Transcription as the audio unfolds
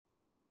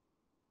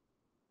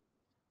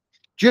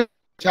Jim,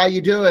 how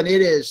you doing?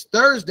 It is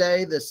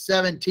Thursday, the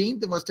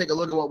 17th, and let's take a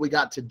look at what we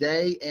got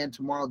today and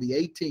tomorrow, the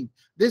 18th.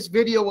 This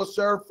video will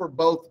serve for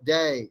both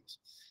days.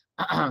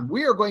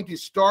 We are going to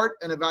start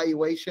an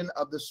evaluation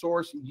of the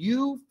source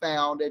you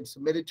found and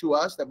submitted to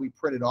us that we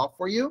printed off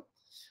for you.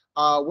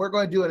 We're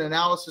going to do an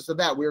analysis of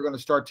that. We're going to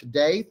start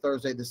today,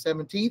 Thursday the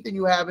 17th, and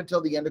you have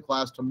until the end of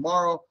class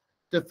tomorrow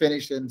to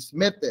finish and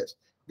submit this.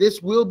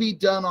 This will be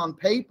done on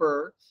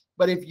paper,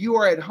 but if you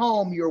are at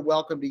home, you're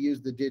welcome to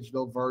use the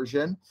digital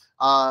version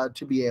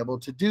to be able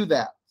to do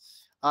that.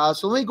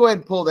 So let me go ahead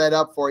and pull that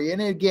up for you.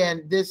 And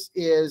again, this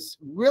is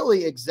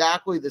really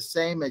exactly the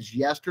same as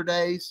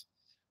yesterday's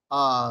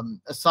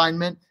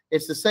assignment.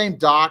 It's the same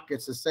doc,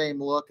 it's the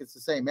same look, it's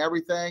the same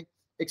everything,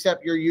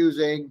 except you're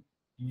using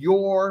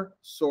your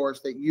source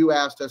that you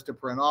asked us to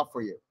print off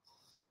for you.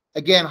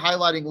 Again,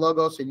 highlighting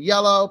logos in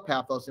yellow,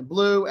 pathos in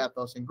blue,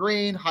 ethos in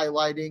green,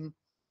 highlighting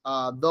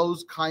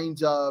those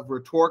kinds of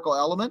rhetorical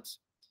elements,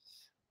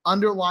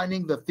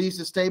 underlining the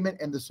thesis statement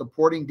and the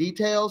supporting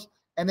details,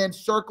 and then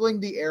circling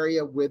the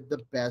area with the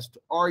best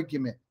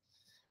argument.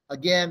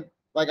 Again,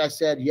 like I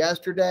said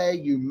yesterday,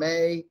 you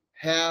may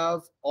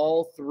have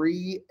all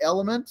three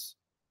elements.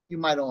 You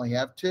might only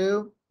have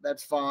two.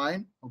 That's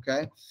fine.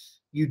 Okay.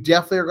 You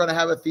definitely are going to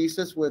have a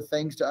thesis with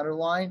things to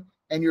underline,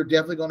 and you're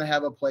definitely going to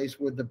have a place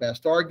with the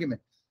best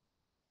argument.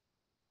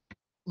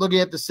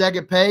 Looking at the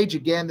second page,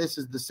 again, this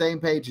is the same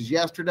page as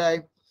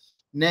yesterday.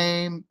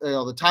 Name,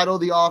 the title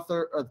of the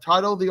author,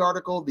 title of the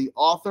article, the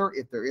author,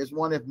 if there is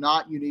one. If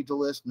not, you need to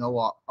list no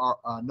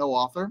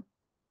author.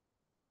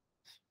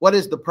 What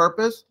is the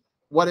purpose?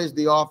 What is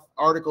the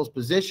article's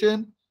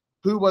position?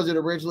 Who was it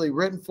originally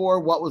written for?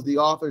 What was the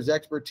author's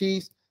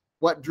expertise?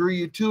 What drew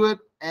you to it?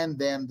 And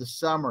then the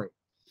summary.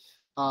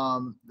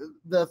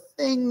 The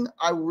thing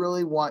I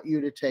really want you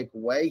to take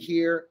away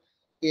here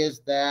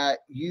is that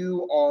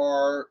you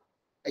are,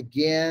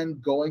 again,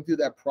 going through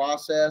that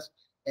process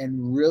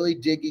and really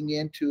digging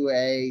into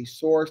a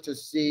source to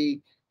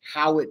see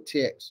how it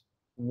ticks,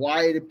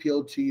 why it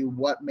appealed to you,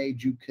 what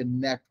made you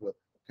connect with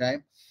it,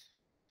 okay?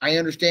 I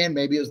understand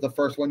maybe it was the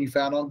first one you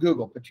found on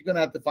Google, but you're going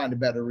to have to find a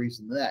better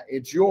reason than that.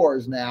 It's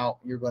yours now.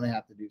 You're going to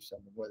have to do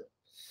something with it.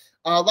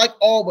 Like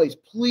always,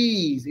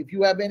 please, if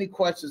you have any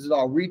questions at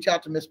all, reach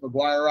out to Miss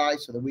McGuire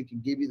so that we can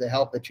give you the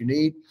help that you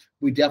need.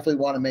 We definitely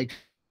want to make it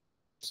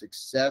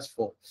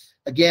successful.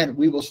 Again,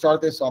 we will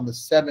start this on the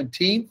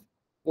 17th.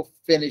 We'll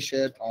finish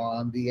it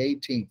on the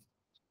 18th.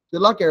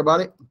 Good luck,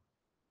 everybody.